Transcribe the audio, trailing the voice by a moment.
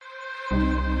I'm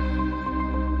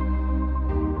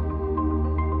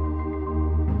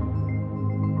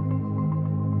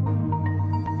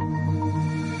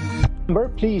very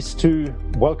pleased to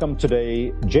welcome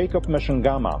today Jacob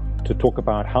Mchangama to talk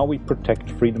about how we protect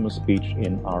freedom of speech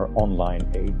in our online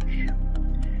age.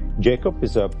 Jacob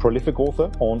is a prolific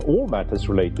author on all matters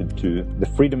related to the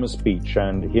freedom of speech,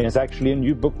 and he has actually a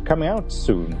new book coming out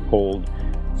soon called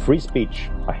Free Speech,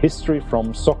 A History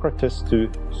from Socrates to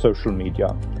Social Media,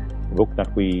 a book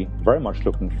that we very much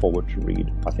looking forward to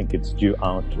read. I think it's due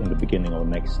out in the beginning of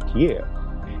next year.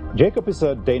 Jacob is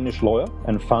a Danish lawyer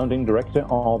and founding director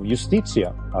of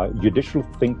Justitia, a judicial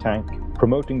think tank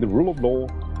promoting the rule of law,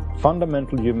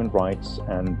 fundamental human rights,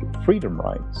 and freedom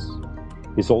rights.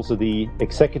 He's also the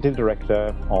executive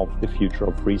director of the Future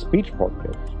of Free Speech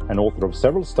project and author of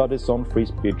several studies on free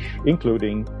speech,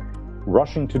 including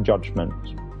Rushing to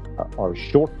Judgment, are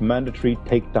short mandatory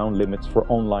takedown limits for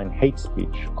online hate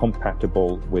speech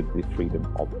compatible with the freedom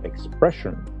of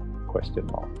expression?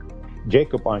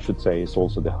 Jacob, I should say, is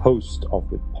also the host of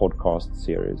the podcast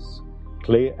series,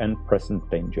 Clear and Present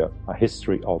Danger, A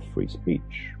History of Free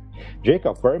Speech.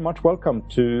 Jacob, very much welcome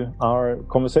to our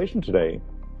conversation today.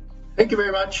 Thank you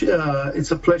very much.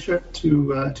 It's a pleasure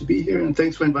to be here, and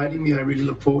thanks for inviting me. I really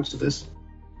look forward to this.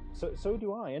 So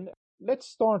do I. And let's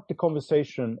start the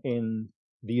conversation in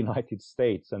the United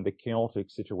States and the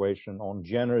chaotic situation on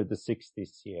January the 6th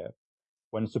this year,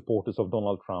 when supporters of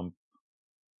Donald Trump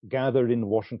gathered in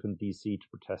Washington, D.C. to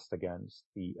protest against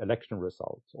the election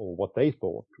result, or what they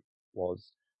thought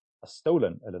was a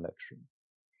stolen election.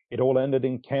 It all ended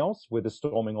in chaos with the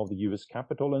storming of the U.S.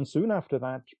 Capitol, and soon after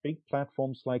that, big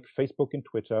platforms like Facebook and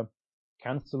Twitter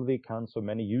canceled the accounts of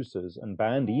many users and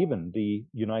banned even the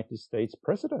United States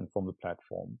president from the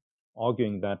platform,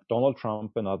 arguing that Donald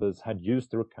Trump and others had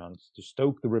used their accounts to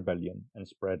stoke the rebellion and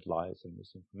spread lies and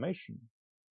misinformation.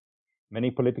 Many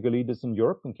political leaders in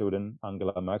Europe, including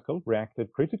Angela Merkel,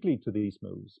 reacted critically to these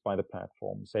moves by the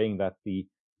platform, saying that the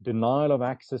denial of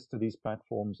access to these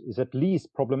platforms is at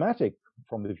least problematic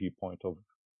from the viewpoint of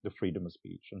the freedom of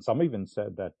speech. And some even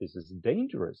said that this is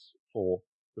dangerous for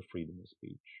the freedom of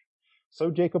speech. So,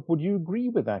 Jacob, would you agree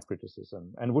with that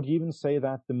criticism? And would you even say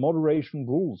that the moderation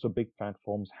rules of big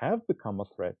platforms have become a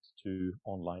threat to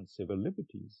online civil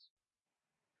liberties?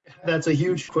 That's a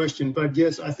huge question, but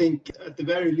yes, I think at the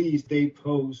very least they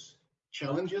pose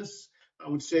challenges. I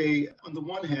would say, on the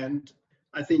one hand,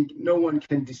 I think no one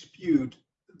can dispute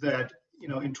that,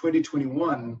 in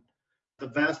 2021, the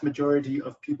vast majority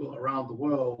of people around the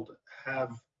world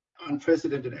have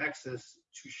unprecedented access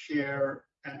to share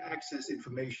and access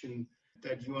information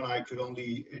that you and I could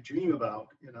only dream about,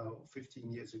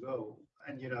 15 years ago.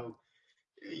 And,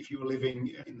 if you were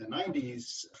living in the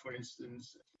 90s, for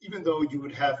instance, even though you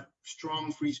would have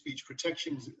strong free speech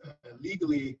protections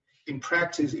legally, in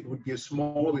practice, it would be a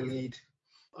small elite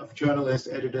of journalists,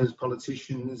 editors,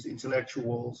 politicians,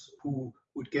 intellectuals who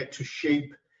would get to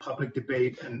shape public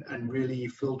debate and really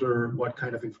filter what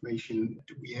kind of information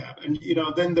do we have. And,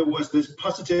 then there was this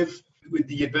positive with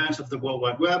the advance of the World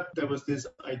Wide Web. There was this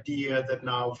idea that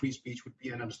now free speech would be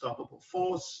an unstoppable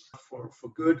force for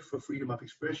good, for freedom of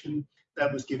expression.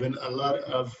 That was given a lot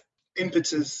of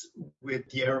impetus with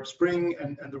the Arab Spring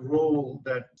and the role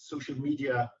that social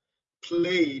media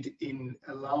played in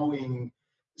allowing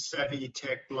savvy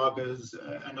tech bloggers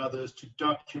and others to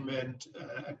document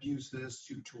abuses,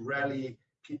 to rally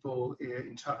people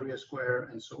in Tahrir Square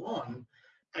and so on.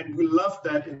 And we loved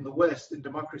that in the West, in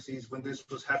democracies, when this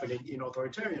was happening in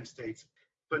authoritarian states.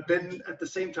 But then at the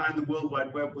same time, the World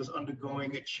Wide Web was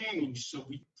undergoing a change. So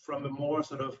from a more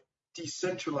sort of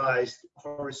decentralized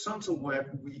horizontal web,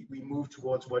 we moved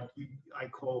towards what I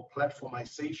call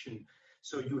platformization.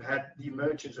 So you had the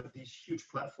emergence of these huge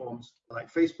platforms like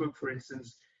Facebook, for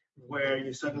instance, where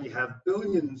you suddenly have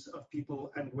billions of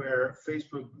people, and where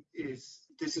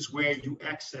this is where you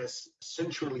access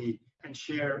centrally and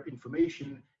share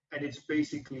information. And it's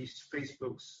basically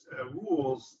Facebook's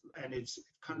rules and its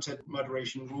content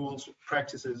moderation rules,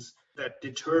 practices that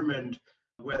determined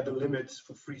where the limits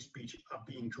for free speech are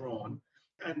being drawn.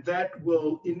 And that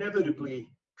will inevitably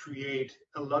create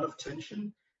a lot of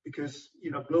tension because,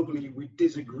 globally we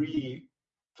disagree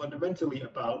fundamentally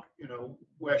about,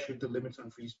 where should the limits on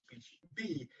free speech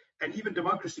be. And even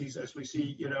democracies, as we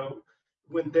see,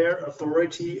 when their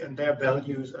authority and their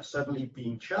values are suddenly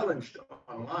being challenged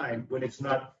online, when it's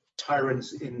not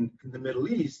tyrants in the Middle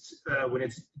East, when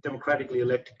it's democratically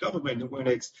elected government, when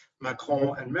it's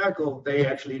Macron and Merkel, they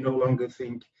actually no longer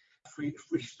think free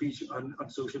speech on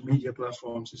social media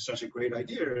platforms is such a great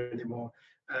idea anymore.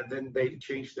 Then they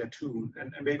change their tune.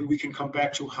 And maybe we can come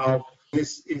back to how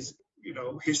this is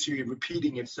history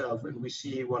repeating itself, and we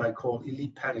see what I call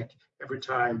elite panic every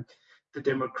time the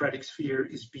democratic sphere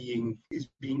is being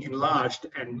enlarged,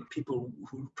 and people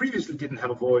who previously didn't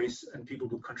have a voice and people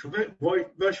with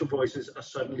controversial voices are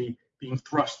suddenly being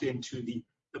thrust into the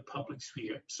public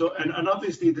sphere. So, and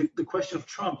obviously the question of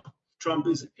Trump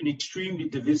is an extremely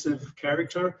divisive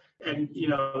character, and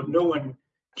no one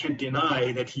can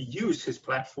deny that he used his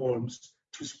platforms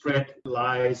to spread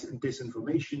lies and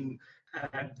disinformation,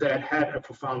 and that had a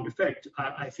profound effect.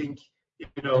 I think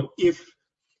if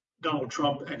Donald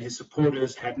Trump and his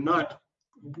supporters had not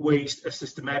waged a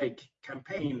systematic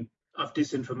campaign of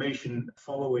disinformation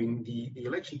following the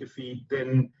election defeat,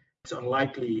 then it's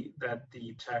unlikely that the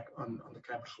attack on the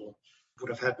Capitol would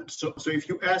have happened. So if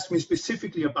you ask me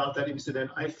specifically about that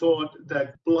incident, I thought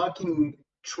that blocking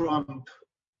Trump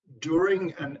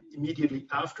during and immediately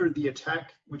after the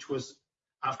attack, which was,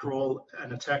 after all,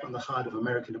 an attack on the heart of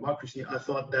American democracy, I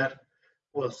thought that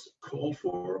was called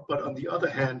for. But on the other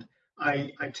hand,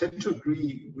 I tend to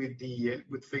agree with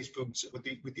Facebook's with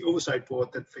the oversight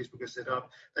board that Facebook has set up,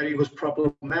 that it was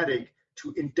problematic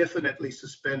to indefinitely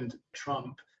suspend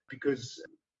Trump, because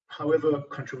however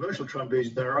controversial Trump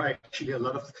is, there are actually a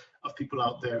lot of people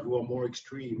out there who are more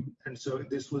extreme. And so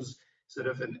this was sort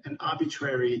of an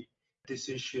arbitrary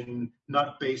decision,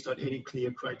 not based on any clear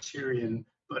criterion,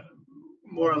 but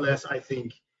more or less, I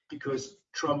think, because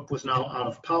Trump was now out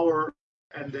of power,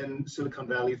 and then Silicon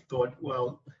Valley thought,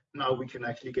 well, now we can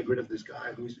actually get rid of this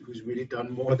guy who's really done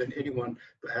more than anyone,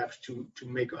 perhaps, to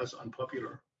make us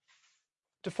unpopular.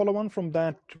 To follow on from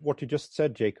that, what you just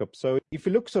said, Jacob, so if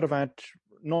you look sort of at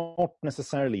not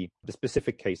necessarily the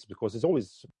specific case, because there's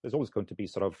always going to be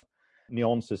sort of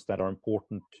nuances that are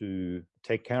important to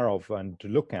take care of and to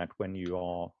look at when you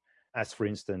are, as for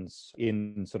instance,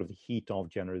 in sort of the heat of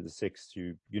January the 6th,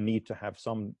 you need to have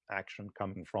some action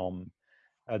coming from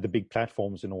the big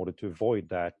platforms in order to avoid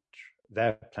that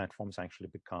their platforms actually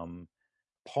become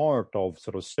part of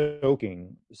sort of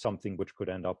stoking something which could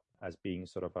end up as being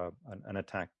sort of an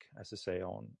attack, as I say,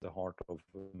 on the heart of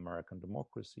American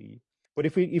democracy. But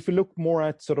if we look more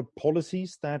at sort of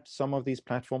policies that some of these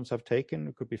platforms have taken,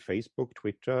 it could be Facebook,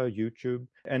 Twitter, YouTube,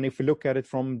 and if we look at it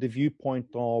from the viewpoint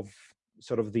of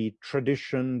sort of the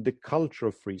tradition, the culture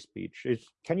of free speech,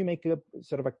 can you make a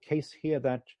sort of a case here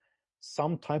that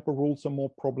some type of rules are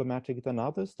more problematic than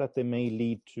others, that they may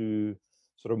lead to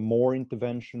sort of more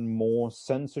intervention, more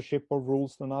censorship of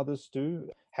rules than others do?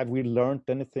 Have we learned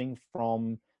anything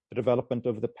from the development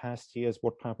over the past years?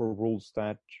 What type of rules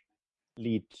that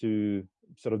lead to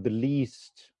sort of the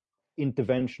least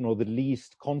intervention or the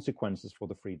least consequences for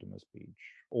the freedom of speech?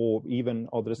 Or even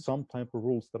are there some type of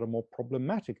rules that are more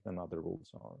problematic than other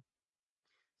rules are?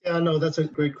 Yeah, no, that's a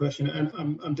great question. And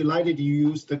I'm delighted you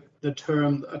used the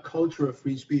term a culture of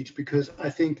free speech, because I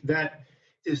think that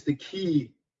is the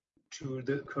key to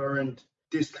the current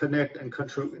disconnect and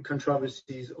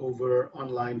controversies over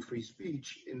online free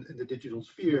speech in the digital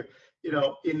sphere.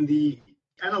 In the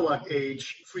analog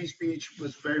age, free speech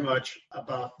was very much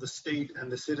about the state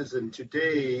and the citizen.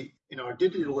 Today, in our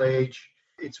digital age,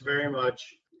 it's very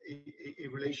much a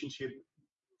relationship,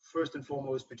 first and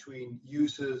foremost, between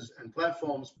users and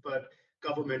platforms, but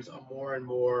governments are more and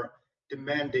more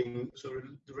demanding. So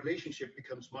the relationship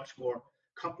becomes much more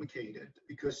complicated,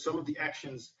 because some of the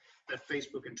actions that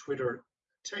Facebook and Twitter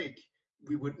take,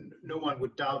 no one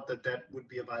would doubt that would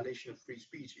be a violation of free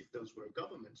speech if those were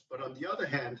governments. But on the other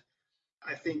hand,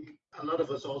 I think a lot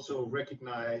of us also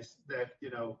recognize that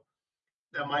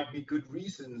there might be good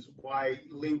reasons why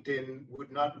LinkedIn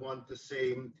would not want the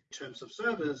same terms of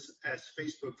service as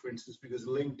Facebook, for instance, because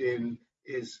LinkedIn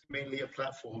is mainly a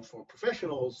platform for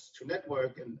professionals to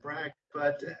network and brag.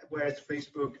 But whereas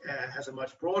Facebook has a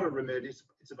much broader remit,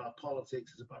 it's about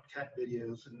politics, it's about cat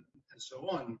videos and so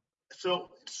on.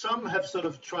 So some have sort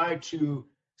of tried to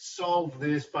solve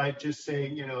this by just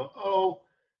saying,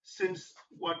 since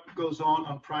what goes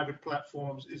on private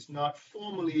platforms is not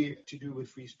formally to do with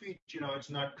free speech, it's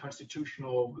not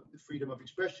constitutional freedom of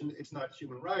expression, it's not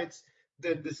human rights,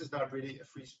 then this is not really a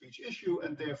free speech issue,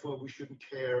 and therefore we shouldn't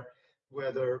care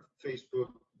whether Facebook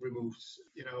removes,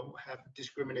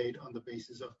 discriminate on the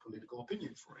basis of political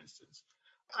opinion, for instance.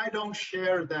 I don't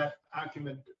share that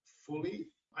argument fully.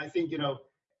 I think,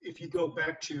 if you go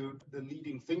back to the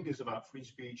leading thinkers about free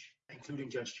speech, including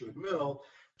Judge Stuart Mill,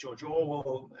 George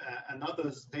Orwell, and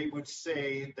others, they would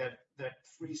say that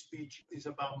free speech is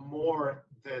about more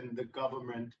than the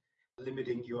government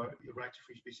limiting your right to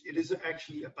free speech. It is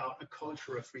actually about a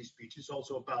culture of free speech. It's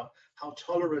also about how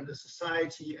tolerant a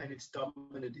society and its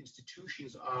dominant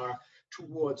institutions are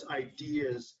towards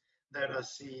ideas that are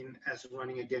seen as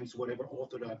running against whatever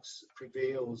orthodox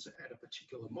prevails at a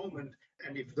particular moment.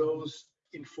 And if those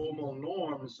informal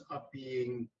norms are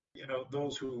being,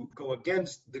 those who go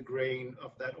against the grain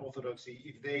of that orthodoxy,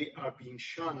 if they are being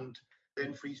shunned,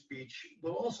 then free speech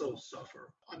will also suffer.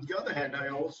 On the other hand, I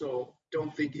also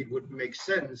don't think it would make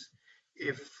sense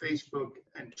if Facebook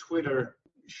and Twitter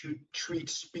should treat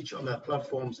speech on their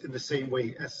platforms in the same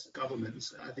way as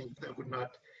governments. I think that would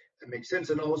not make sense.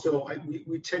 And also,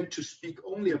 we tend to speak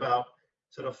only about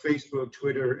sort of Facebook,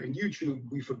 Twitter, and YouTube.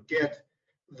 We forget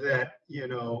that,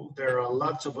 there are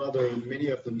lots of other, many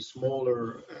of them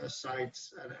smaller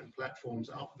sites and platforms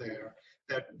out there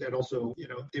that also,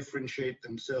 differentiate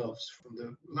themselves from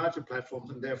the larger platforms,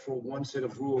 and therefore one set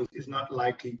of rules is not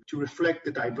likely to reflect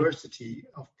the diversity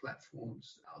of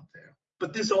platforms out there.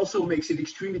 But this also makes it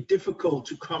extremely difficult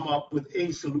to come up with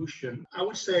a solution. I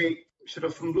would say, sort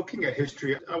of from looking at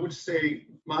history, I would say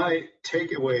my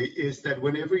takeaway is that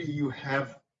whenever you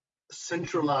have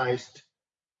centralized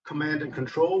command and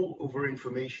control over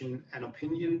information and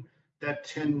opinion, that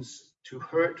tends to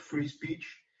hurt free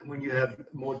speech. When you have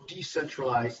more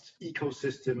decentralized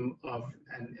ecosystem of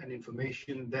and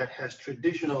information, that has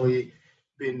traditionally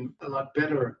been a lot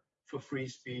better for free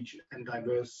speech and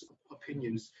diverse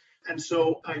opinions. And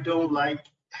so I don't like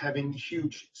having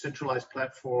huge centralized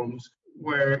platforms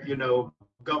where,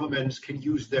 governments can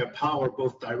use their power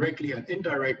both directly and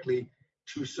indirectly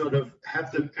to sort of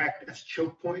have them act as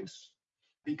choke points.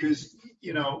 Because,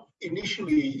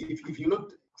 initially, if you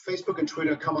look, Facebook and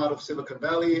Twitter come out of Silicon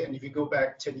Valley, and if you go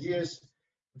back 10 years,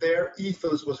 their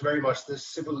ethos was very much this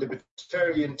civil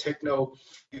libertarian,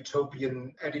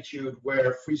 techno-utopian attitude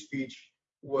where free speech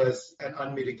was an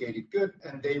unmitigated good,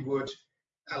 and they would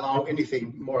allow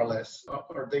anything, more or less,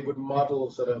 or they would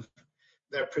model sort of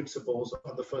their principles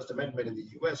on the First Amendment in the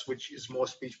US, which is more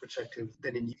speech protective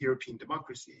than in European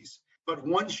democracies. But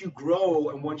once you grow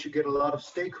and once you get a lot of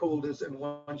stakeholders and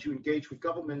once you engage with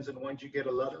governments and once you get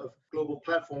a lot of global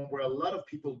platform where a lot of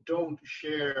people don't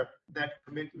share that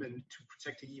commitment to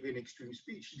protecting even extreme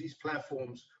speech, these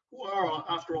platforms, who are,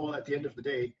 after all, at the end of the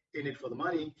day, in it for the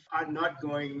money, are not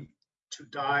going to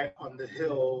die on the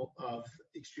hill of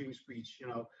extreme speech.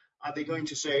 Are they going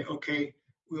to say, okay,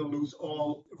 we'll lose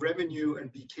all revenue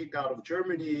and be kicked out of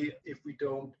Germany if we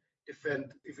don't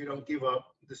give up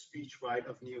the speech right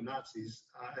of neo-Nazis?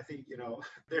 I think,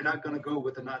 they're not going to go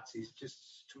with the Nazis,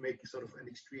 just to make sort of an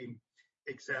extreme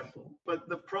example. But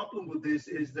the problem with this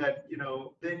is that,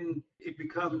 then it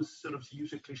becomes, sort of, to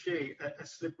use a cliche, a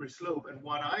slippery slope. And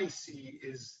what I see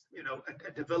is,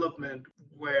 a development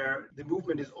where the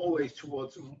movement is always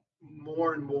towards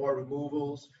more and more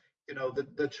removals.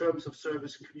 The terms of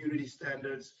service and community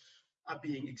standards are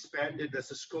being expanded as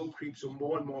the scope creeps, so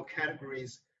more and more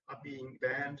categories are being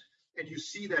banned. And you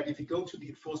see that if you go to the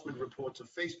enforcement reports of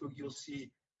Facebook, you'll see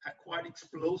a quite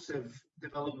explosive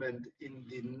development in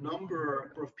the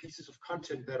number of pieces of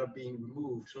content that are being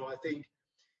removed. So I think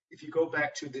if you go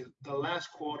back to the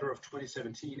last quarter of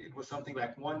 2017, it was something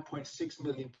like 1.6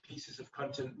 million pieces of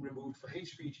content removed for hate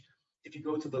speech. If you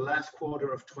go to the last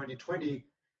quarter of 2020,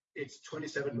 it's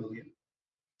 27 million.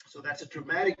 So that's a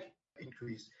dramatic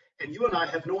increase. And you and I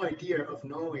have no idea of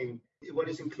knowing what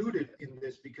is included in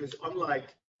this, because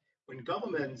unlike when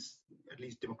governments, at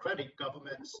least democratic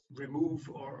governments, remove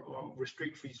or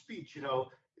restrict free speech,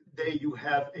 there you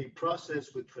have a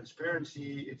process with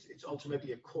transparency. It's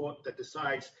ultimately a court that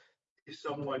decides if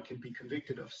someone can be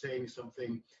convicted of saying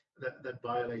something that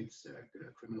violates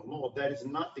criminal law. That is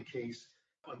not the case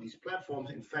on these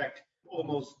platforms. In fact,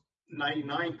 almost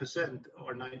 99%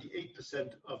 or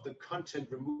 98% of the content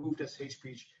removed as hate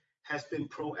speech has been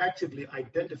proactively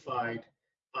identified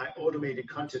by automated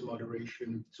content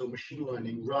moderation, so machine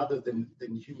learning, rather than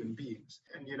human beings.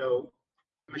 And,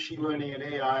 machine learning and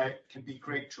AI can be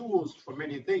great tools for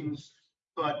many things,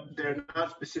 but they're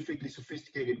not specifically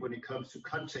sophisticated when it comes to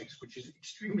context, which is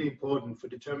extremely important for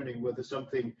determining whether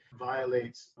something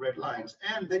violates red lines.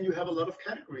 And then you have a lot of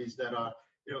categories that are,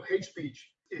 hate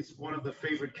speech is one of the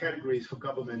favorite categories for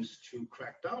governments to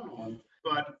crack down on.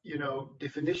 But,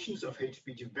 definitions of hate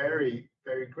speech vary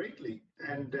very greatly.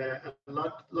 And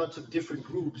lots of different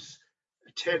groups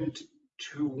tend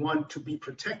to want to be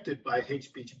protected by hate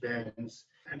speech bans.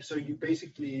 And so you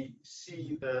basically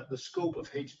see the scope of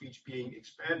hate speech being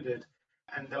expanded,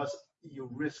 and thus you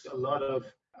risk a lot of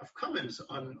comments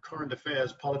on current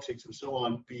affairs, politics, and so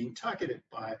on being targeted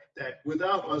by that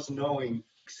without us knowing,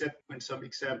 except when some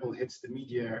example hits the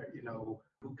media,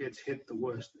 who gets hit the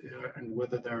worst and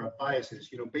whether there are biases.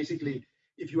 Basically,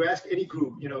 if you ask any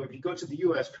group, if you go to the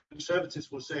US,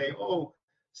 conservatives will say, oh,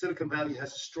 Silicon Valley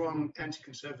has a strong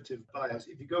anti-conservative bias.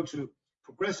 If you go to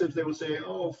progressives, they will say,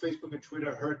 oh, Facebook and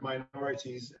Twitter hurt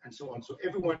minorities and so on. So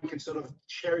everyone can sort of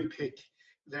cherry pick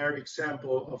their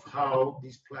example of how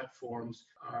these platforms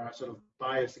are sort of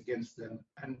biased against them.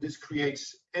 And this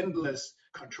creates endless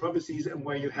controversies, and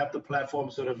where you have the platform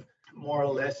sort of more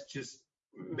or less just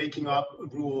making up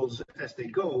rules as they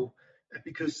go,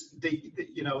 because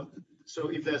so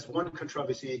if there's one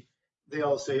controversy, they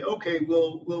all say, okay,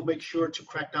 we'll make sure to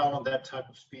crack down on that type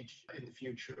of speech in the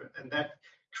future. And that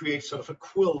creates sort of a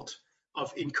quilt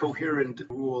of incoherent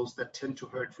rules that tend to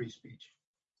hurt free speech.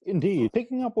 Indeed.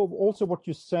 Picking up of also what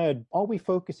you said, are we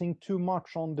focusing too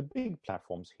much on the big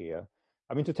platforms here?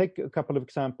 I mean, to take a couple of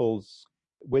examples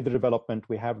with the development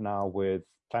we have now with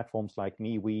platforms like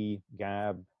MeWe,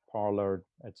 Gab, Parler,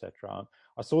 etc.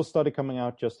 I saw a study coming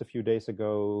out just a few days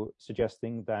ago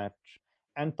suggesting that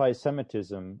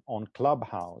anti-Semitism on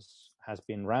Clubhouse has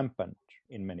been rampant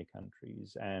in many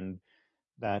countries, and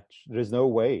that there's no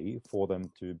way for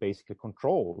them to basically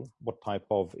control what type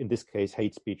of, in this case,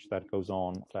 hate speech that goes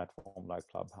on a platform like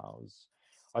Clubhouse.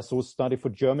 I saw a study for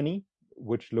Germany,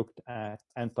 which looked at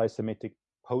anti-Semitic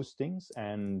postings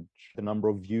and the number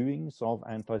of viewings of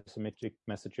anti-Semitic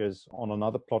messages on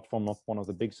another platform, not one of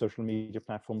the big social media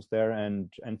platforms there.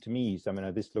 And to me, I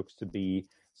mean, this looks to be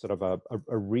sort of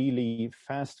a really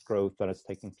fast growth that is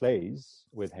taking place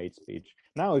with hate speech.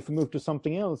 Now, if we move to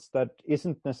something else that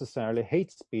isn't necessarily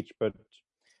hate speech, but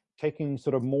taking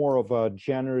sort of more of a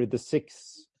January the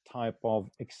 6th type of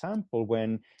example,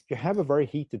 when you have a very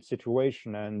heated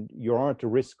situation and you are at the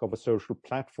risk of a social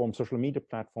media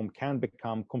platform can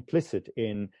become complicit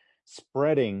in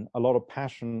spreading a lot of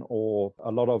passion or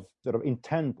a lot of sort of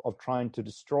intent of trying to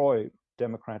destroy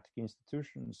democratic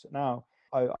institutions. Now,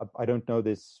 I don't know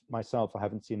this myself, I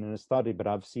haven't seen in a study, but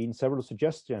I've seen several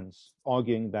suggestions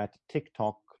arguing that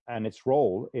TikTok and its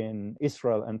role in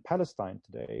Israel and Palestine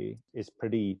today is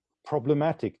pretty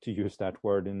problematic, to use that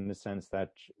word, in the sense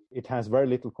that it has very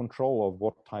little control of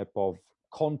what type of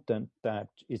content that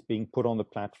is being put on the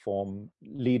platform,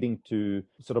 leading to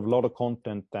sort of a lot of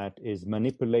content that is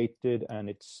manipulated, and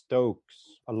it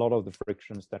stokes a lot of the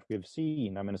frictions that we've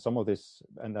seen. I mean, some of this,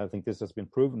 and I think this has been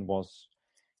proven, was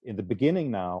in the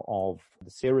beginning now of the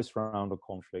serious round of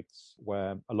conflicts,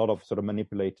 where a lot of sort of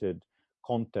manipulated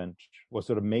content was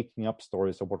sort of making up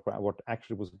stories of what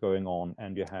actually was going on,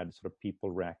 and you had sort of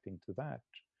people reacting to that.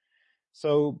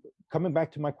 So coming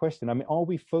back to my question, I mean, are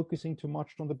we focusing too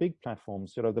much on the big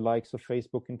platforms, the likes of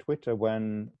Facebook and Twitter,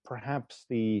 when perhaps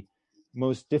the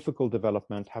most difficult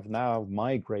development have now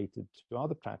migrated to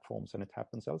other platforms and it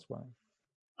happens elsewhere?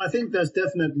 I think there's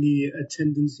definitely a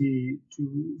tendency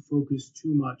to focus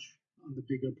too much on the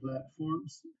bigger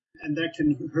platforms, and that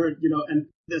can hurt, and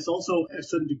there's also a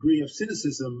certain degree of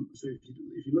cynicism. So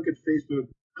if you look at Facebook,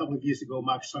 a couple of years ago,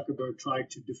 Mark Zuckerberg tried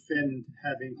to defend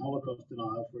having Holocaust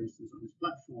denial, for instance, on his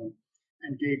platform,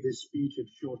 and gave this speech at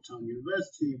Georgetown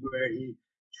University where he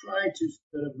tried to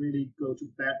sort of really go to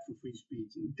bat for free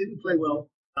speech. And it didn't play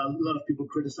well. A lot of people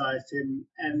criticized him,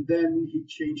 and then he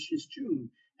changed his tune.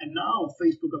 And now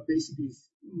Facebook are basically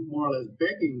more or less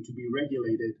begging to be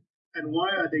regulated. And why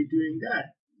are they doing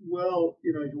that? Well,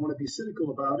 if you want to be cynical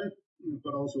about it,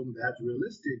 but also perhaps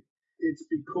realistic, it's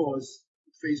because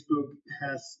Facebook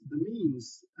has the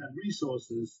means and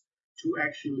resources to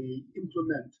actually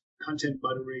implement content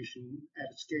moderation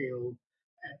at scale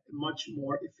much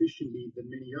more efficiently than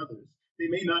many others. They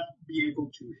may not be able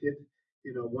to hit 100%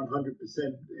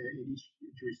 in each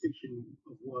jurisdiction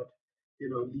of what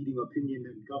leading opinion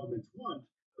and governments want,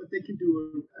 but they can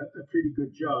do a pretty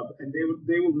good job, and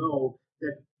they will know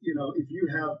that if you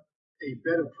have a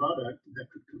better product that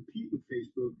could compete with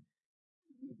Facebook,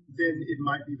 then it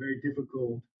might be very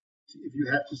difficult if you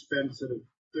have to spend sort of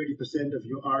 30% of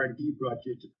your R&D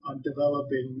budget on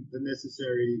developing the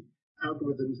necessary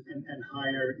algorithms and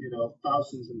hire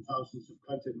thousands and thousands of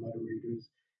content moderators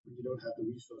when you don't have the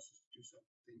resources to do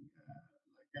something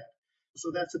like that. So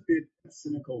that's a bit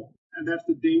cynical, and that's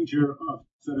the danger of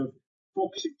sort of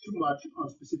focusing too much on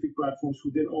specific platforms, who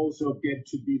then also get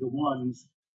to be the ones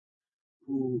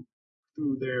who,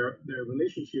 through their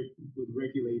relationship with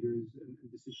regulators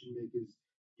and decision makers,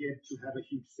 get to have a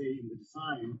huge say in the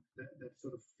design that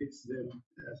sort of fits them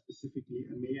specifically,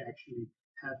 and may actually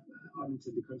have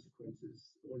unintended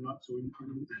consequences or not so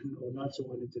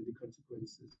unintended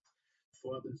consequences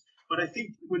for others. But I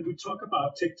think when we talk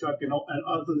about TikTok and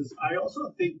others, I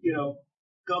also think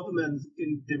governments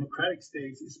in democratic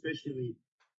states, especially,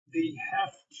 they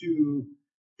have to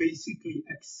basically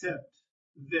accept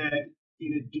that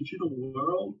in a digital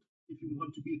world, if you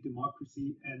want to be a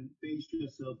democracy and base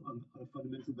yourself on a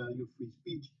fundamental value of free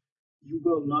speech, you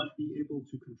will not be able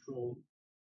to control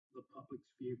the public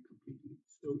sphere completely.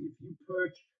 So if you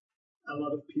purge a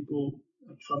lot of people,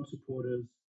 Trump supporters,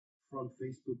 from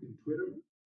Facebook and Twitter,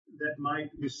 that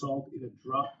might result in a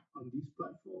drop on these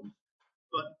platforms.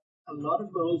 But a lot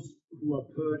of those who are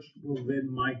purged will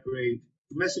then migrate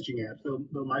to messaging apps.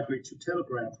 They'll migrate to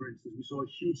Telegram, for instance. We saw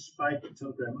a huge spike in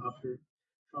Telegram after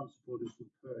Trump supporters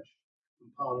were purged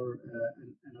from Parler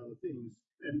and other things.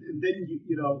 And then,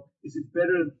 is it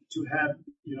better to have,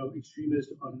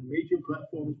 extremists on major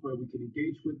platforms where we can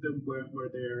engage with them, where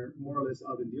they're more or less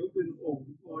out in the open,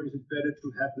 or is it better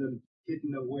to have them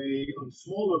hidden away on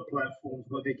smaller platforms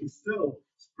where they can still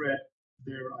spread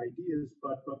their ideas,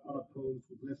 but unopposed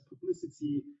with less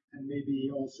publicity and maybe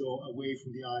also away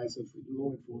from the eyes of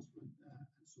law enforcement and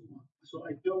so on. So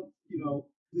I don't,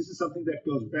 this is something that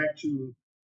goes back to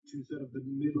sort of the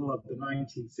middle of the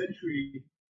 19th century,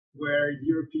 where most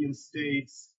European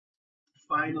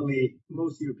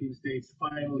states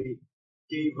finally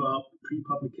gave up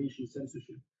pre-publication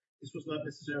censorship. This was not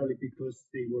necessarily because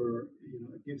they were,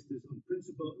 against this on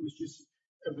principle. It was just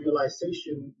a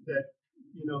realization that,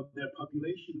 their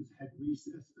populations had reached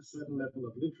a certain level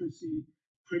of literacy.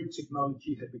 Print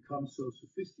technology had become so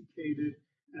sophisticated,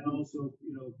 and also,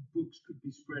 books could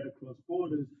be spread across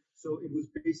borders. So it was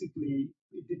basically,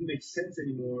 it didn't make sense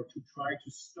anymore to try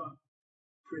to stop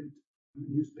print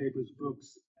newspapers,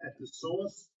 books at the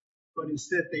source, but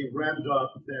instead they ramped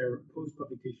up their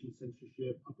post-publication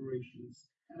censorship operations.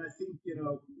 And I think,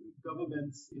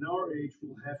 governments in our age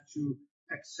will have to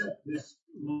accept this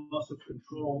loss of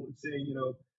control and say,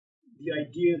 the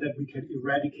idea that we can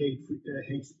eradicate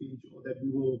hate speech, or that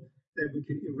we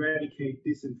can eradicate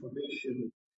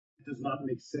disinformation, does not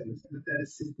make sense. That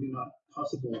is simply not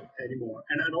possible anymore.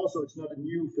 And also, it's not a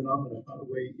new phenomenon, by the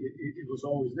way. It was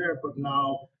always there, but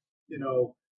now,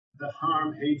 the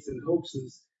harm, hates, and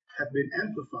hoaxes have been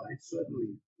amplified,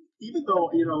 certainly. Even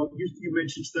though, you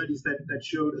mentioned studies that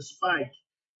showed a spike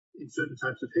in certain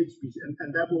types of hate speech,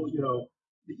 and that will,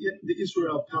 the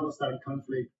Israel-Palestine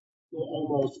conflict will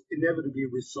almost inevitably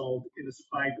result in a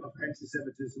spike of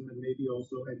anti-Semitism and maybe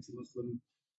also anti-Muslim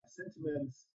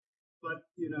sentiments. But,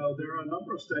 there are a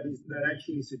number of studies that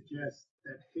actually suggest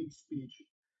that hate speech,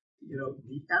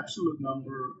 the absolute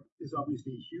number is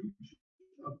obviously huge.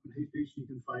 Of hate speech, you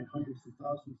can find hundreds of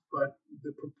thousands, but the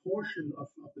proportion of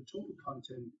the total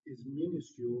content is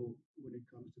minuscule when it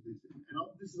comes to this. And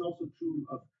this is also true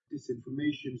of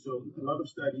disinformation. So a lot of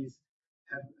studies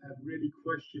have really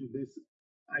questioned this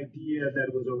idea that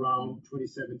was around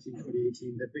 2017,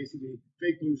 2018, that basically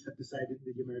fake news had decided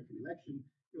the American election.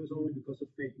 It was only because of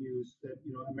fake news that,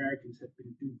 Americans had been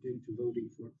duped into voting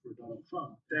for Donald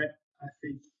Trump. That, I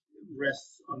think,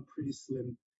 rests on pretty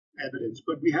slim evidence.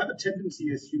 But we have a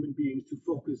tendency as human beings to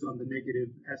focus on the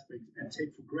negative aspects and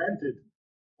take for granted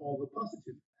all the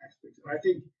positive aspects. I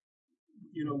think,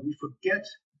 we forget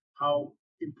how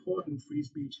important free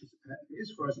speech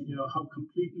is for us,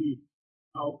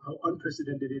 how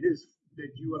unprecedented it is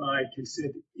that you and I can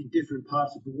sit in different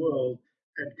parts of the world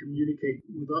and communicate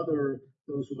with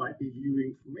those who might be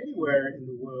viewing from anywhere in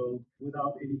the world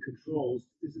without any controls.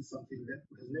 This is something that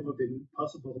has never been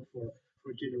possible for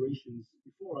generations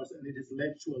before us, and it has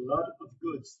led to a lot of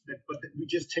goods but we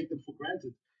just take them for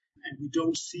granted, and we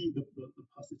don't see the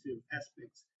positive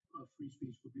aspects of free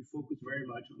speech, but we focus very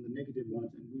much on the negative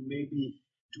ones, and we maybe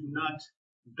do not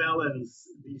balance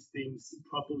these things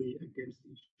properly against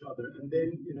each other. And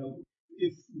then,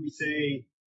 if we say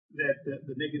that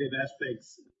the negative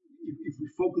aspects, if we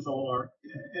focus all our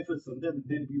efforts on them,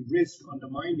 then we risk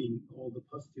undermining all the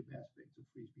positive aspects of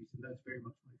free speech, and that's very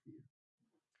much my fear.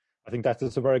 I think that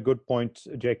is a very good point,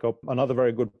 Jacob. Another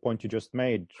very good point you just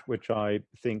made, which I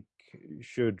think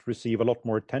should receive a lot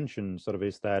more attention, sort of,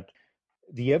 is that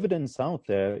the evidence out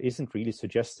there isn't really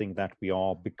suggesting that we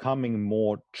are becoming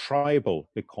more tribal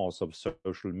because of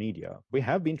social media. We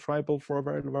have been tribal for a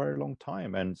very, very long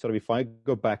time. And sort of, if I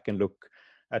go back and look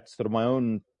at sort of my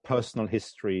own personal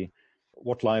history,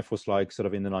 what life was like sort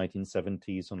of in the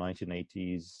 1970s or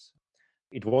 1980s,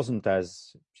 it wasn't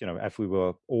as, if we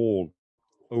were all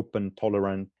open,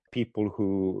 tolerant people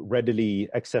who readily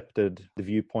accepted the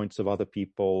viewpoints of other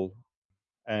people.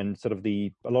 And sort of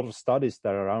a lot of studies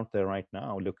that are out there right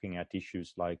now looking at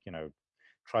issues like,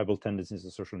 tribal tendencies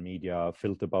of social media,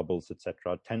 filter bubbles,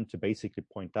 etc., tend to basically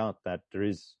point out that there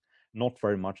is not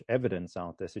very much evidence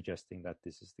out there suggesting that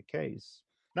this is the case.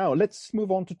 Now, let's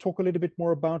move on to talk a little bit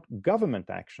more about government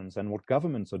actions and what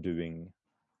governments are doing.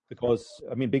 Because,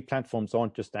 big platforms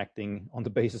aren't just acting on the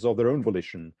basis of their own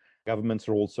volition. Governments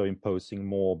are also imposing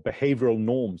more behavioral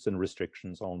norms and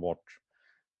restrictions on what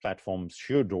platforms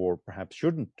should or perhaps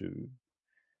shouldn't do.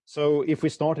 So if we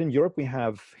start in Europe, we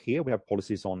have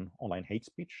policies on online hate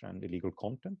speech and illegal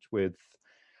content, with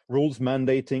rules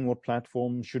mandating what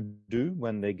platforms should do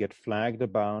when they get flagged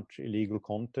about illegal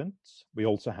content. We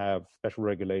also have special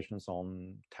regulations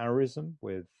on terrorism,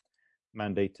 with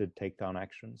mandated takedown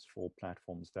actions for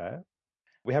platforms there.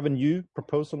 We have a new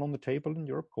proposal on the table in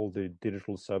Europe called the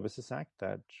Digital Services Act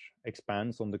that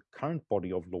expands on the current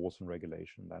body of laws and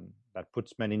regulation, and that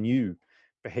puts many new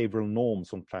behavioral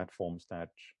norms on platforms that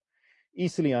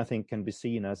easily, I think, can be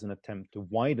seen as an attempt to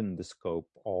widen the scope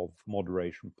of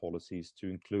moderation policies to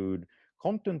include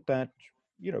content that,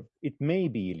 it may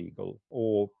be illegal,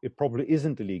 or it probably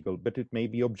isn't illegal, but it may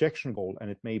be objectionable and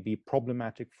it may be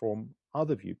problematic from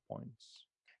other viewpoints.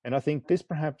 And I think this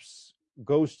perhaps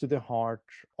goes to the heart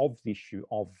of the issue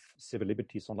of civil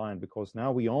liberties online, because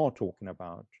now we are talking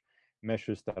about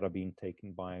measures that are being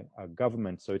taken by a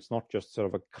government. So it's not just sort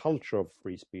of a culture of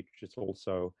free speech, it's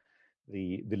also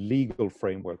the legal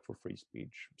framework for free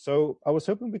speech. So I was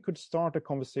hoping we could start a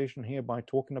conversation here by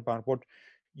talking about what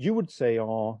you would say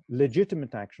are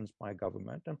legitimate actions by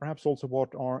government, and perhaps also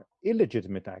what are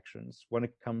illegitimate actions when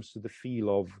it comes to the field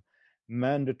of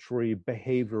mandatory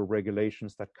behavior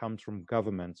regulations that comes from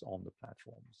governments on the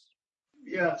platforms.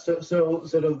 Yeah, so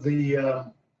sort of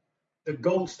the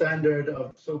gold standard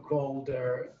of so-called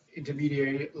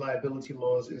intermediary liability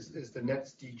laws is the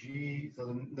NetzDG,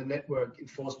 the Network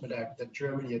Enforcement Act that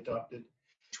Germany adopted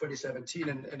in 2017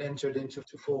 and entered into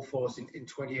full force in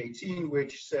 2018,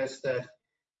 which says that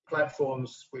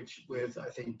platforms with I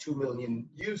think 2 million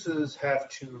users have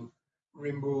to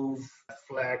remove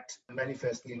flagged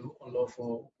manifestly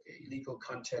unlawful illegal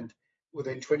content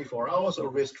within 24 hours or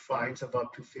risk fines of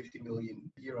up to 50 million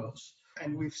euros.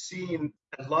 And we've seen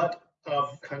a lot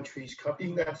of countries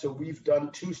copying that. So we've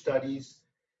done 2 studies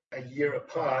a year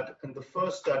apart. And the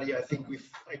first study, I think we've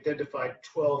identified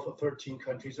 12 or 13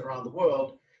 countries around the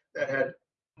world that had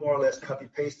more or less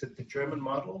copy-pasted the German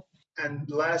model. And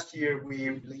last year we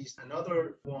released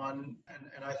another one,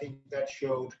 and I think that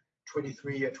showed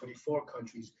 23 or 24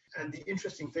 countries. And the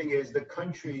interesting thing is the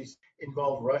countries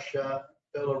involve Russia,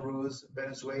 Belarus,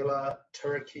 Venezuela,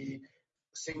 Turkey,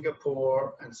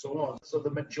 Singapore, and so on. So the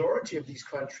majority of these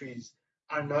countries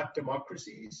are not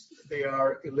democracies. They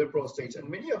are illiberal states. And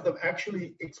many of them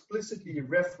actually explicitly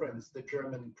reference the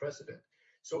German precedent.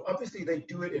 So obviously they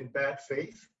do it in bad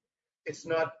faith. It's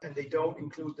not, and they don't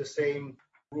include the same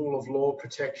rule of law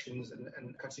protections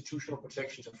and constitutional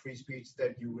protections of free speech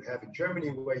that you would have in Germany,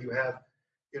 where you have,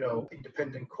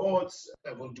 independent courts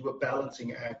that will do a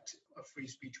balancing act of free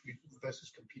speech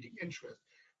versus competing interests.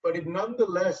 But it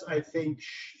nonetheless, I think,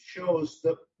 shows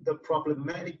the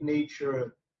problematic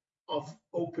nature of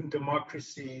open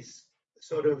democracies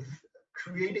sort of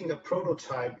creating a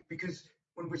prototype, because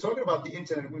when we're talking about the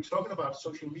internet, we're talking about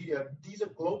social media, these are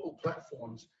global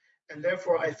platforms. And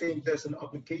therefore, I think there's an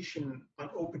obligation on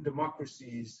open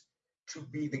democracies to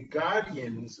be the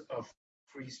guardians of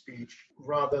free speech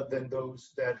rather than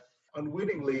those that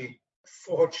unwittingly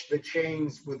forge the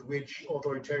chains with which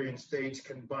authoritarian states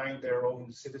can bind their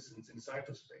own citizens in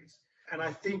cyberspace. And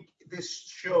I think this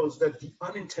shows that the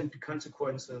unintended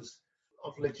consequences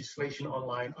of legislation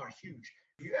online are huge.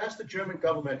 If you ask the German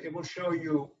government, it will show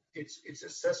you its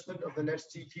assessment of the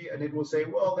NetzDG, and it will say,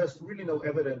 well, there's really no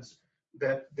evidence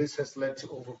that this has led to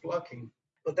overblocking.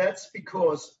 But that's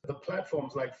because the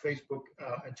platforms like Facebook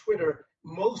and Twitter,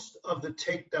 most of the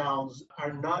takedowns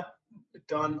are not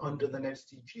done under the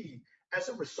NetzDG. As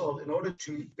a result, in order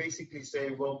to basically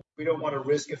say, well, we don't want to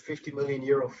risk a 50 million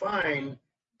euro fine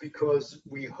because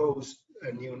we host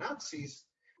neo-Nazis,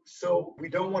 so we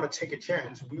don't want to take a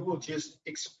chance. We will just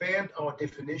expand our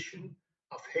definition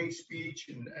of hate speech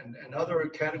and other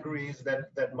categories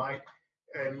that might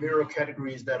mirror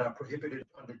categories that are prohibited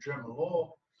under German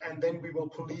law, and then we will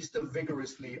police them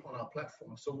vigorously on our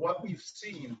platform. So what we've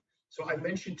seen, so I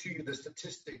mentioned to you the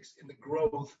statistics in the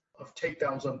growth of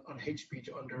takedowns on hate speech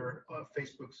under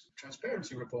Facebook's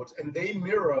transparency reports, and they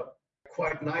mirror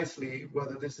quite nicely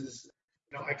whether this is,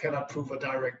 I cannot prove a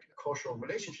direct causal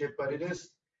relationship, but it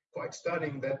is quite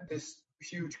stunning that this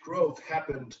huge growth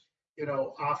happened,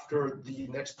 after the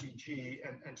NetzDG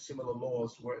and similar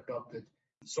laws were adopted.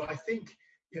 So I think,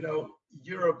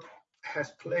 Europe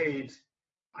has played,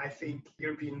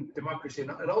 European democracy,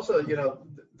 and also,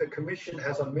 the Commission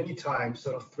has on many times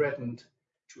sort of threatened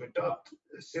to adopt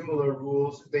similar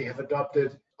rules. They have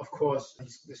adopted, of course,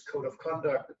 this code of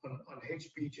conduct on hate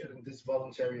speech and this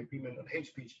voluntary agreement on hate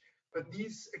speech. But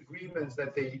these agreements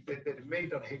that they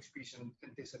made on hate speech and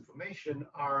disinformation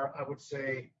are, I would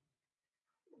say,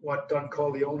 what Don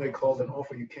Corleone called an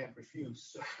offer you can't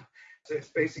refuse. So it's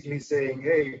basically saying,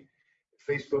 hey,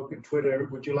 Facebook and Twitter,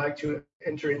 would you like to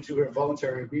enter into a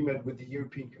voluntary agreement with the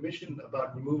European Commission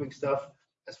about removing stuff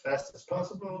as fast as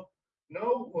possible?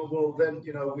 No? Well, then,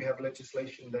 we have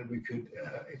legislation that we could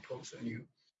impose on you.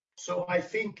 So I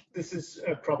think this is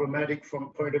problematic from a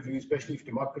point of view, especially of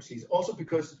democracies. Also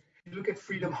because you look at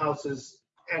Freedom House's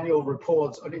annual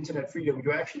reports on internet freedom,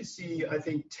 you actually see, I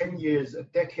think, 10 years, a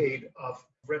decade of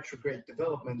retrograde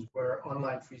developments where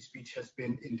online free speech has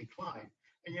been in decline.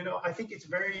 And, I think it's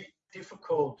very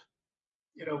difficult,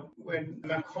 when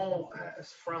Macron,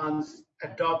 as France,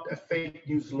 adopt a fake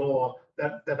news law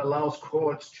that allows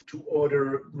courts to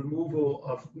order removal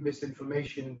of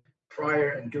misinformation prior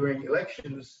and during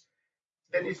elections,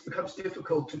 then it becomes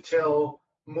difficult to tell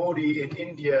Modi in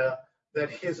India that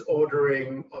his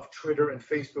ordering of Twitter and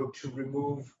Facebook to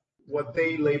remove what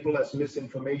they label as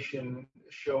misinformation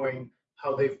showing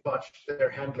how they've botched their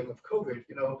handling of COVID.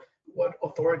 What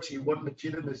authority, what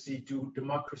legitimacy do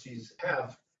democracies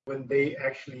have when they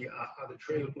actually are the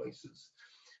trailblazers?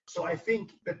 So I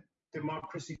think that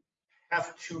democracy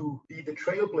have to be the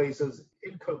trailblazers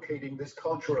inculcating this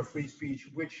culture of free speech,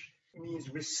 which means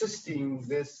resisting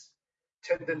this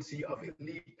tendency of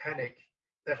elite panic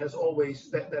that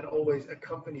always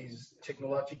accompanies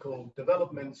technological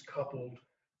developments, coupled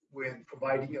with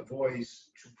providing a voice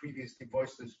to previously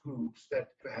voiceless groups that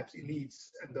perhaps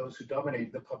elites and those who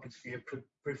dominate the public sphere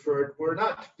preferred were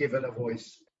not given a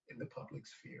voice in the public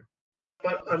sphere.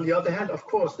 But on the other hand, of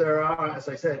course, there are, as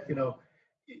I said,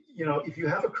 if you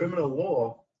have a criminal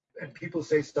law and people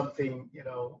say something,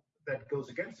 that goes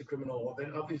against the criminal law,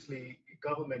 then obviously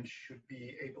government should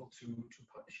be able to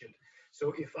punish it.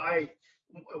 So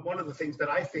one of the things that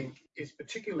I think is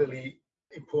particularly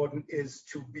important is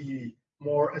to be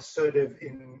more assertive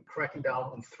in cracking down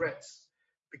on threats,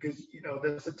 because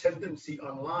there's a tendency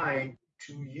online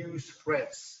to use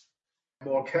threats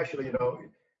more casually,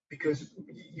 because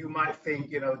you might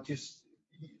think, just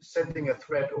sending a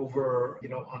threat over,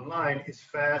 online is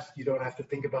fast. You don't have to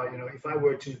think about, if I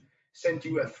were to send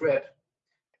you a threat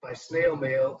by snail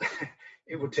mail,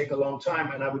 it would take a long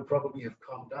time, and I would probably have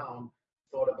calmed down,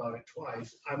 thought about it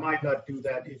twice. I might not do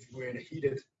that if we're in a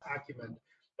heated argument.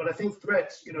 But I think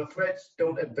threats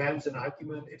don't advance an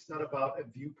argument. It's not about a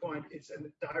viewpoint. It's a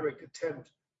direct attempt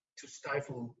to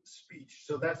stifle speech.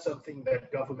 So that's something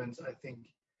that governments, I think,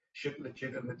 should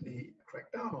legitimately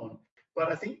crack down on.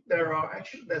 But I think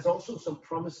there's also some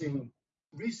promising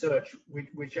research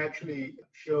which actually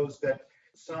shows that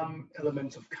some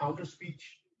elements of counter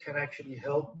speech can actually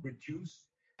help reduce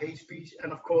hate speech.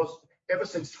 And of course, ever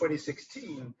since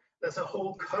 2016, there's a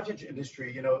whole cottage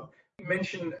industry. You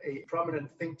mentioned a prominent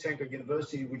think tank or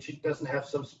university which doesn't have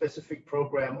some specific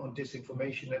program on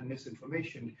disinformation and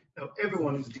misinformation. Now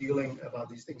everyone is dealing about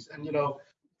these things, and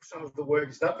some of the work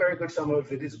is not very good, some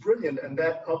of it is brilliant, and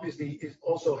that obviously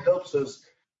also helps us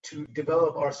to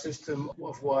develop our system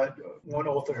of what one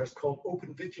author has called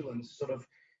open vigilance, sort of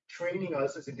training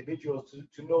us as individuals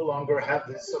to no longer have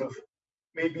this sort of,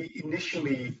 maybe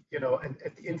initially,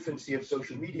 at the infancy of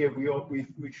social media,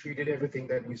 we treated everything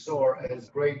that we saw as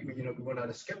great. We were not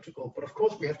as skeptical, but of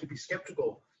course we have to be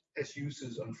skeptical as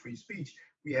users on free speech.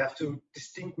 We have to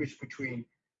distinguish between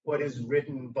what is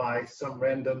written by some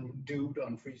random dude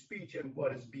on free speech and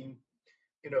what is being,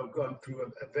 gone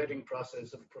through a vetting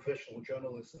process of professional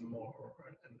journalism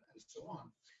and so on.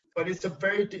 But it's a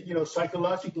very,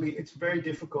 psychologically, it's very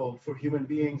difficult for human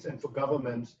beings and for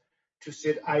governments to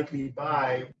sit idly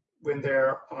by when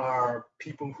there are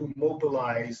people who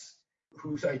mobilize,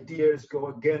 whose ideas go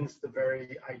against the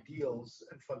very ideals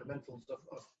and fundamentals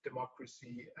of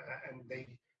democracy, and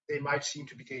they might seem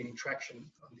to be gaining traction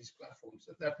on these platforms.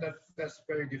 That's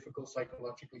very difficult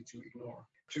psychologically to ignore,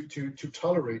 to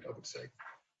tolerate, I would say.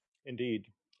 Indeed.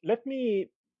 Let me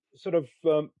sort of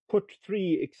put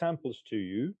three examples to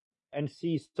you and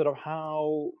see sort of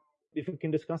how, if we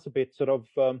can discuss a bit sort of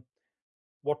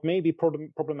what may be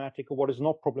problematic or what is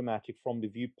not problematic from the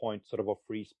viewpoint sort of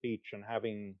free speech and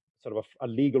having sort of a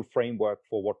legal framework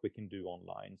for what we can do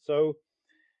online. So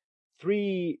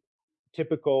three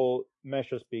typical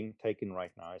measures being taken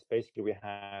right now is basically we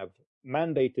have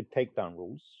mandated takedown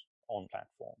rules on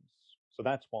platforms. So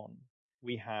that's one.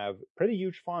 We have pretty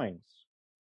huge fines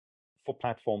for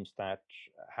platforms that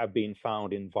have been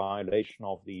found in violation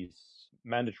of these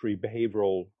mandatory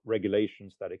behavioral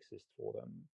regulations that exist for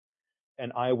them.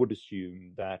 And I would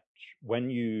assume that when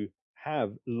you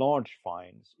have large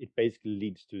fines, it basically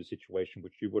leads to a situation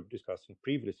which you were discussing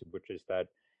previously, which is that,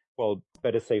 well,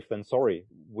 better safe than sorry.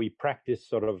 We practice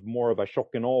sort of more of a shock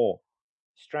and awe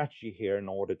strategy here in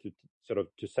order to sort of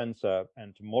to censor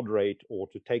and to moderate or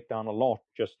to take down a lot,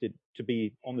 just to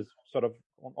be on this sort of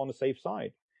on the safe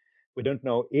side. We don't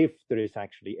know if there is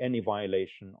actually any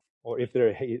violation, or if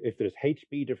there's hate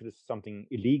speech, if there's something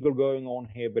illegal going on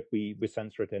here, but we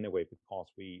censor it anyway because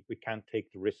we can't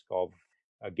take the risk of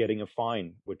getting a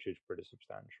fine, which is pretty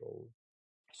substantial.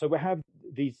 So we have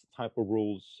these type of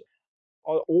rules.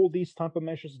 Are all these type of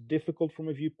measures difficult from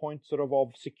a viewpoint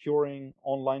of securing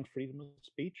online freedom of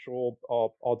speech, or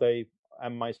are they,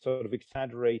 am I sort of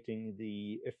exaggerating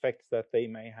the effects that they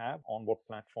may have on what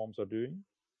platforms are doing?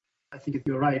 I think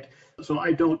you're right. So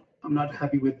I'm not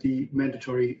happy with the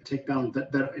mandatory takedown,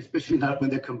 that especially not when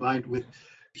they're combined with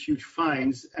huge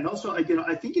fines. And also, I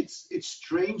think it's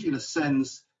strange in a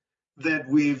sense that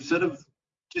we've sort of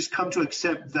just come to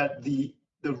accept that the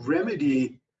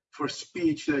remedy for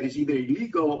speech that is either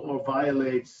illegal or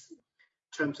violates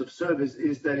terms of service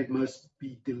is that it must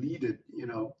be deleted.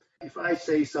 If I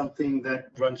say something that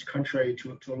runs contrary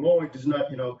to a law, it does not,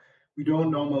 we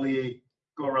don't normally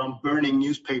go around burning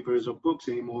newspapers or books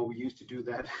anymore. We used to do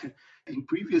that in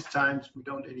previous times. We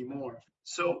don't anymore.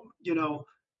 So,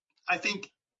 I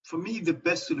think for me, the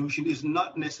best solution is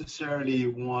not necessarily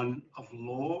one of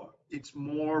law. It's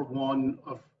more one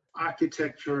of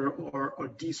architecture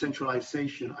or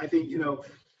decentralization. I think,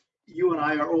 you and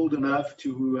I are old enough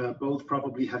to both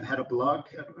probably have had a blog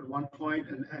at one point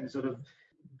and sort of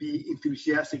be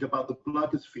enthusiastic about the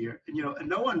blogosphere. And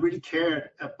no one really cared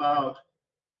about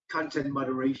content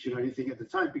moderation or anything at the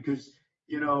time because,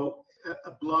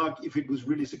 a blog, if it was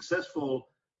really successful,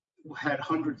 had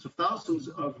hundreds of thousands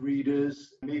of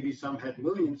readers, maybe some had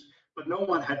millions, but no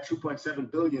one had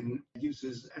 2.7 billion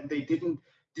users, and they didn't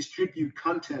distribute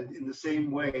content in the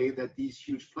same way that these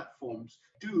huge platforms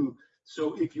do.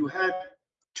 So if you had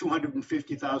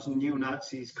 250,000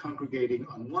 neo-Nazis congregating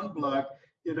on one blog,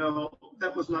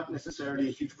 that was not necessarily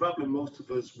a huge problem. Most of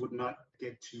us would not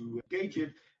get to engage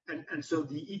it. And so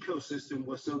the ecosystem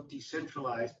was so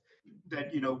decentralized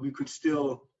that, we could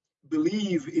still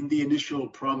believe in the initial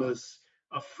promise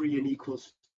of free and equal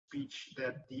speech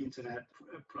that the internet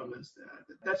promised.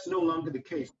 That's no longer the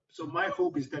case. So my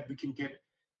hope is that we can get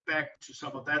back to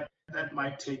some of that. That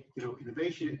might take,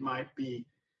 innovation. It might be,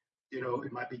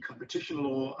 it might be competition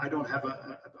law.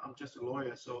 I'm just a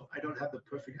lawyer, so I don't have the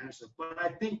perfect answer. But I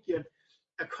think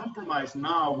a compromise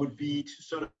now would be to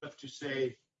sort of to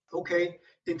say, okay,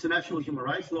 international human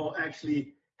rights law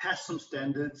actually has some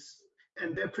standards,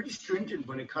 and they're pretty stringent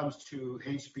when it comes to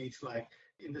hate speech, like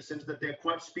in the sense that they're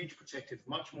quite speech protective,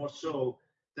 much more so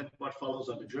than what follows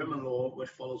under German law, what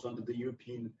follows under the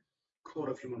European Court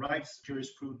of Human Rights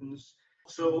jurisprudence.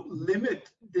 So limit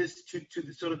this to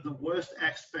the sort of the worst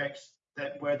aspects,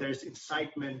 that where there's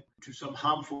incitement to some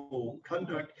harmful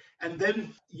conduct. And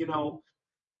then,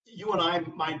 you and I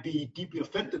might be deeply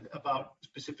offended about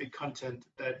specific content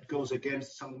that goes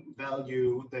against some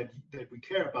value that we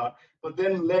care about, but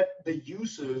then let the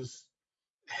users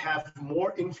have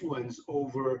more influence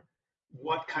over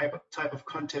what type of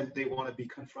content they want to be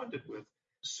confronted with.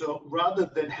 So rather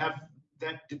than have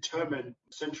that determined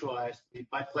centralized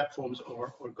by platforms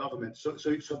or governments, so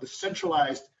the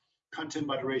centralized content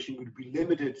moderation would be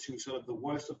limited to sort of the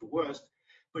worst of the worst,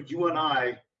 but you and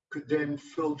I could then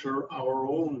filter our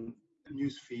own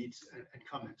news feeds and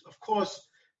comments. Of course,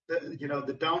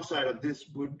 the downside of this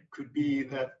could be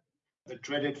that the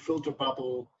dreaded filter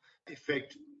bubble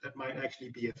effect that might actually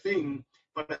be a thing,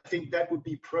 but I think that would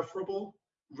be preferable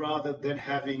rather than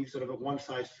having sort of a one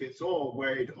size fits all,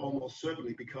 where it almost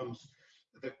certainly becomes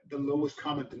the lowest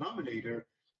common denominator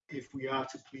if we are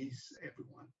to please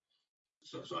everyone.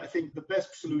 So I think the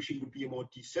best solution would be a more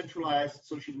decentralized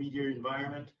social media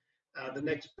environment. The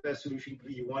next best solution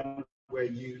would be one where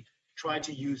you try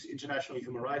to use international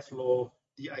human rights law,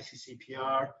 the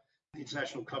ICCPR, the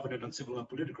International Covenant on Civil and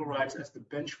Political Rights, as the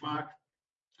benchmark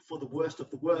for the worst of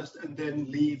the worst, and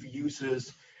then leave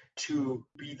users to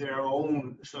be their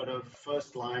own sort of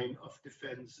first line of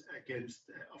defense against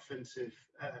offensive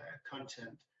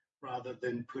content, rather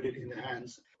than put it in the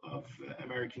hands of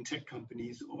American tech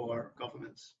companies or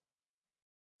governments.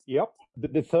 Yep.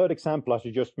 The third example, as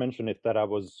you just mentioned it, that I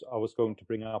was going to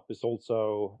bring up is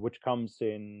also, which comes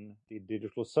in the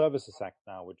Digital Services Act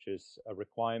now, which is a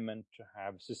requirement to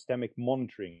have systemic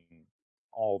monitoring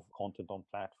of content on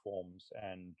platforms.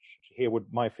 And here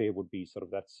my fear would be sort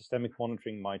of that systemic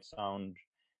monitoring might sound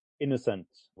innocent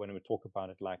when we talk about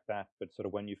it like that, but sort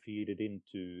of when you feed it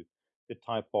into the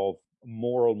type of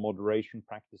moral moderation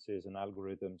practices and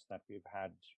algorithms that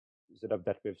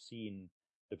we've seen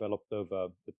developed over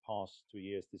the past 2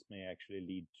 years, this may actually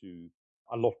lead to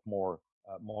a lot more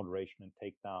moderation and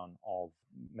takedown of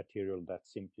material that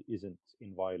simply isn't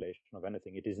in violation of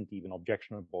anything. It isn't even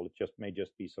objectionable. It may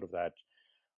just be sort of that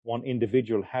one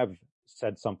individual have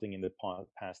said something in the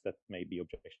past that may be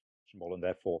objectionable, and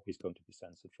therefore he's going to be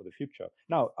censored for the future.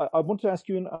 Now, I want to ask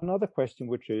you another question,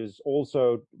 which is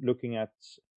also looking at,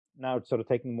 now sort of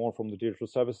taking more from the Digital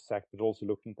Services Act, but also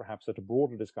looking perhaps at a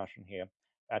broader discussion here,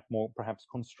 at more perhaps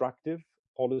constructive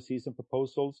policies and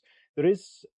proposals. There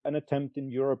is an attempt in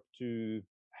Europe to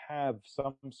have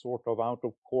some sort of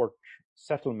out-of-court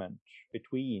settlement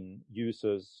between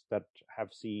users that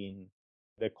have seen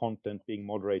their content being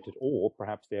moderated, or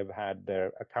perhaps they have had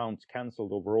their accounts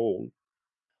cancelled overall.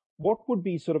 What would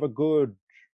be sort of a good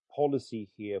policy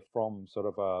here from sort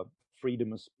of a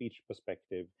freedom of speech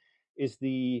perspective? Is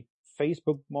the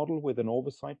Facebook model with an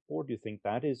oversight board, do you think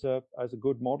that is a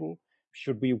good model?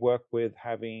 Should we work with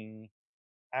having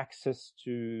access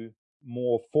to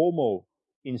more formal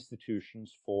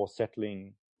institutions for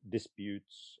settling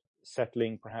disputes,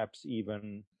 settling perhaps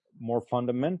even more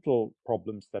fundamental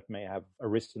problems that may have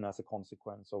arisen as a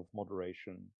consequence of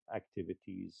moderation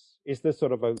activities? Is there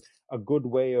sort of a good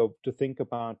way to think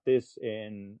about this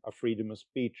in a freedom of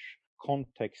speech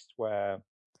context where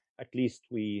at least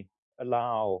we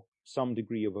allow some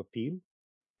degree of appeal?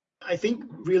 I think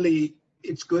really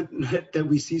it's good that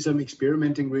we see some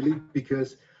experimenting, really,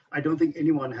 because I don't think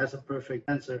anyone has a perfect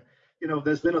answer.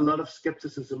 There's been a lot of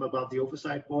skepticism about the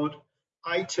oversight board.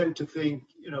 I tend to think,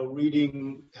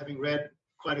 having read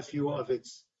quite a few of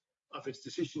its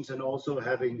decisions and also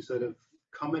having sort of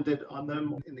commented on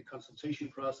them in the consultation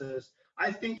process,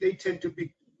 I think they tend to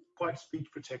be quite speech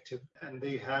protective, and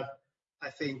they have, I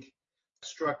think,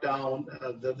 struck down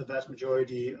the vast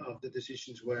majority of the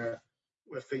decisions where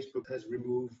Facebook has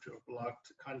removed or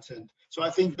blocked content. So I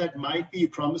think that might be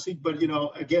promising, but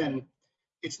again,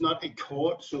 it's not a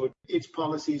court, so its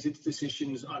policies, its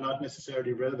decisions are not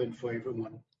necessarily relevant for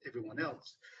everyone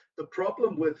else. The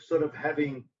problem with sort of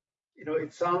having,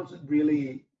 it sounds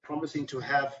really promising to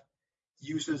have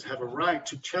users have a right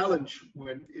to challenge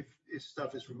if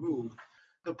stuff is removed.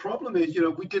 The problem is,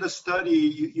 we did a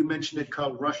study, you mentioned it,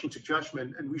 called Rushing to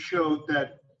Judgment, and we showed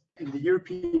that in the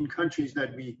European countries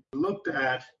that we looked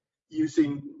at,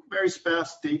 using very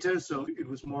sparse data, so it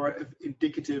was more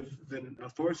indicative than an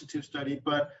authoritative study,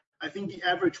 but I think the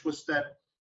average was that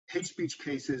hate speech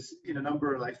cases in a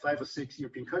number like 5 or 6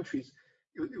 European countries,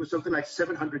 it was something like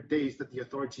 700 days that the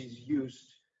authorities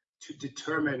used to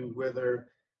determine whether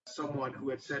someone who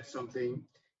had said something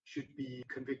should be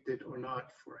convicted or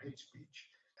not for hate speech.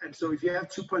 And so if you have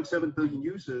 2.7 billion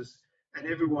users and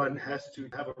everyone has to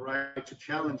have a right to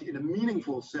challenge in a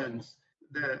meaningful sense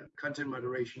the content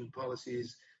moderation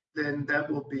policies, then that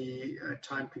will be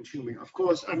time consuming. Of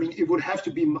course, I mean, it would have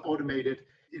to be automated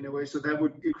in a way, so that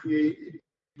would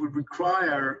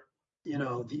require,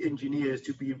 the engineers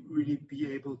to really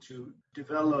be able to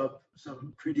develop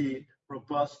some pretty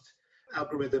robust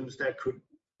algorithms that could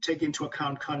take into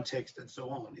account context and so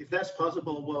on. If that's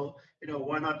possible, well,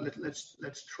 why not?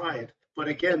 Let's try it. But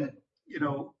again,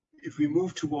 if we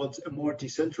move towards a more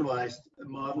decentralized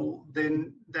model,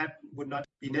 then that would not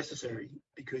be necessary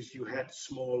because you had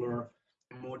smaller,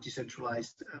 more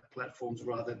decentralized platforms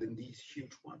rather than these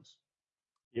huge ones.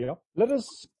 Yeah. Let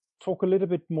us talk a little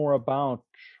bit more about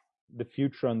the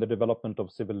future and the development of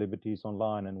civil liberties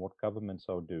online and what governments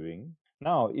are doing.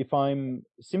 Now, if I'm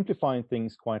simplifying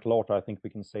things quite a lot, I think we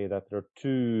can say that there are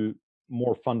two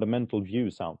more fundamental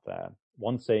views out there.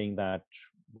 One saying that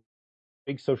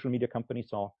big social media companies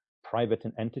are private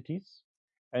entities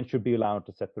and should be allowed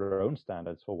to set their own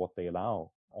standards for what they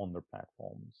allow on their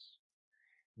platforms.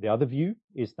 The other view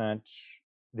is that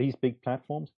these big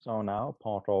platforms are now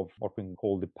part of what we can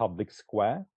call the public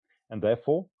square, and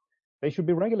therefore they should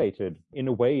be regulated in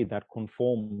a way that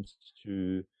conforms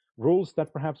to rules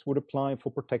that perhaps would apply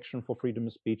for protection for freedom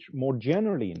of speech more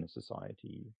generally in a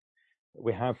society.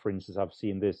 We have, for instance, I've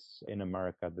seen this in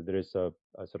America, that there is a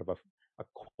sort of a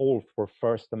call for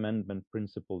First Amendment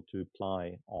principle to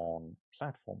apply on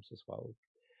platforms as well.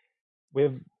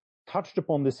 We've touched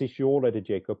upon this issue already,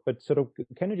 Jacob, but sort of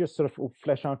can you just sort of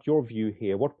flesh out your view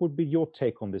here? What would be your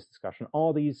take on this discussion?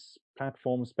 Are these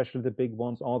platforms, especially the big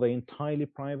ones, are they entirely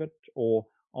private, or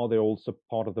are they also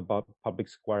part of the public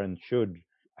square and should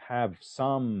have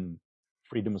some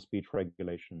freedom of speech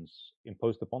regulations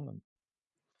imposed upon them?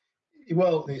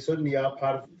 Well, they certainly are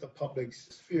part of the public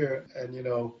sphere, and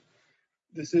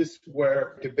this is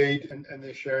where debate and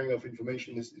the sharing of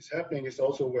information is happening. It's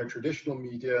also where traditional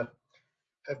media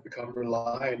have become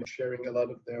reliant on sharing a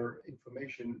lot of their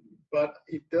information. But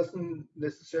it doesn't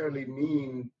necessarily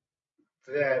mean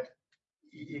that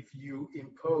if you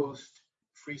imposed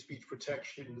free speech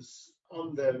protections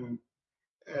on them,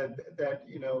 that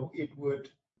it would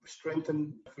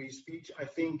strengthen free speech. I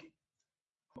think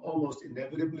almost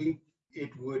inevitably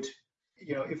it would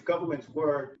if governments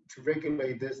were to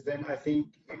regulate this, then I think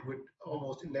it would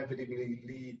almost inevitably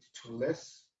lead to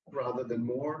less rather than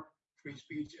more free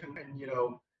speech. And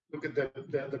look at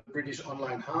the British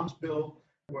Online Harms Bill,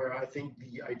 where I think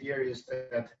the idea is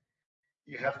that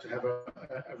you have to have a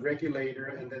regulator,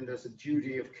 and then there's a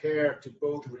duty of care to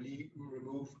both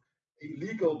remove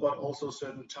illegal but also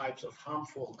certain types of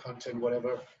harmful content,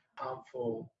 whatever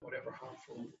harmful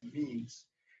means.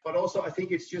 But also, I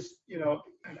think it's just,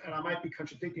 and I might be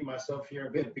contradicting myself here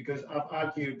a bit, because I've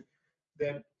argued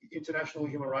that international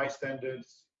human rights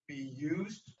standards be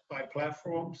used by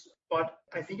platforms, but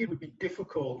I think it would be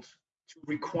difficult to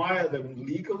require them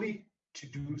legally to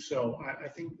do so. I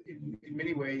think in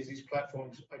many ways, these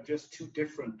platforms are just too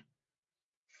different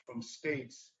from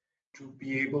states to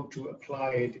be able to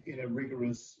apply it in a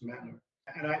rigorous manner.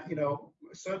 And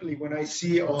certainly when I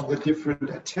see all the different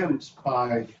attempts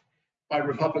by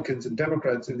Republicans and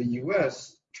Democrats in the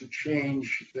US to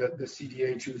change the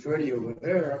CDA 230 over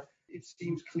there, it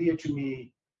seems clear to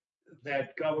me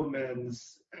that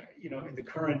governments, in the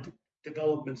current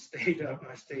development state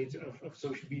of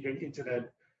social media and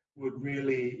internet, would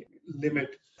really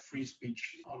limit free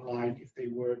speech online if they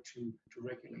were to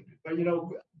regulate it. But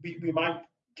we might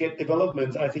get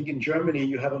developments. I think in Germany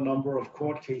you have a number of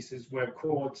court cases where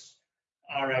courts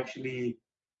are actually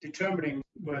determining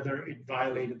whether it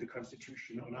violated the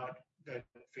Constitution or not, that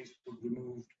Facebook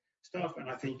removed stuff. And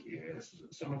I think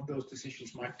some of those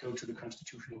decisions might go to the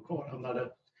Constitutional Court. I'm not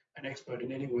an expert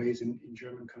in any ways in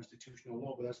German constitutional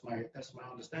law, but that's my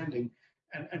understanding.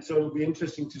 And so it'll be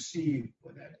interesting to see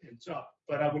where that ends up.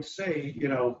 But I would say,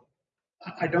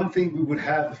 I don't think we would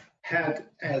have had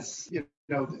as,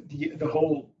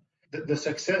 the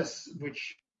success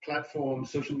which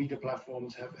social media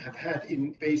platforms have had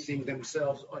in basing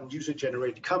themselves on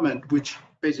user-generated content, which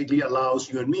basically allows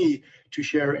you and me to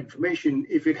share information,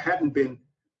 if it hadn't been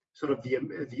sort of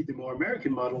the more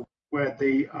American model, where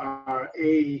they are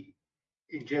in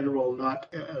general not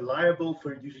liable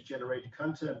for user-generated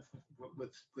content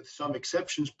with some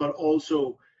exceptions, but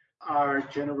also are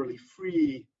generally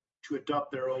free to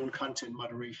adopt their own content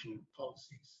moderation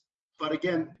policies. But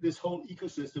again, this whole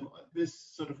ecosystem, this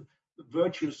sort of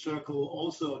virtuous circle,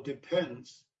 also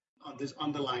depends on this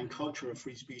underlying culture of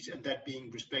free speech, and that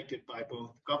being respected by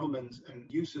both governments and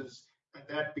users. And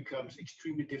that becomes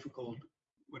extremely difficult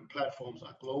when platforms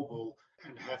are global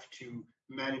and have to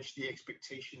manage the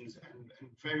expectations and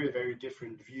very, very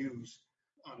different views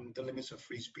on the limits of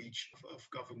free speech of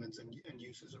governments and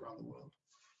users around the world.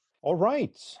 All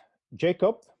right,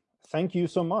 Jacob, thank you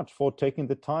so much for taking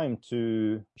the time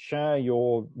to share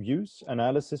your views,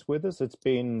 analysis with us. It's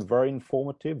been very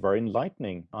informative, very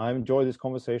enlightening. I enjoyed this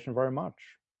conversation very much.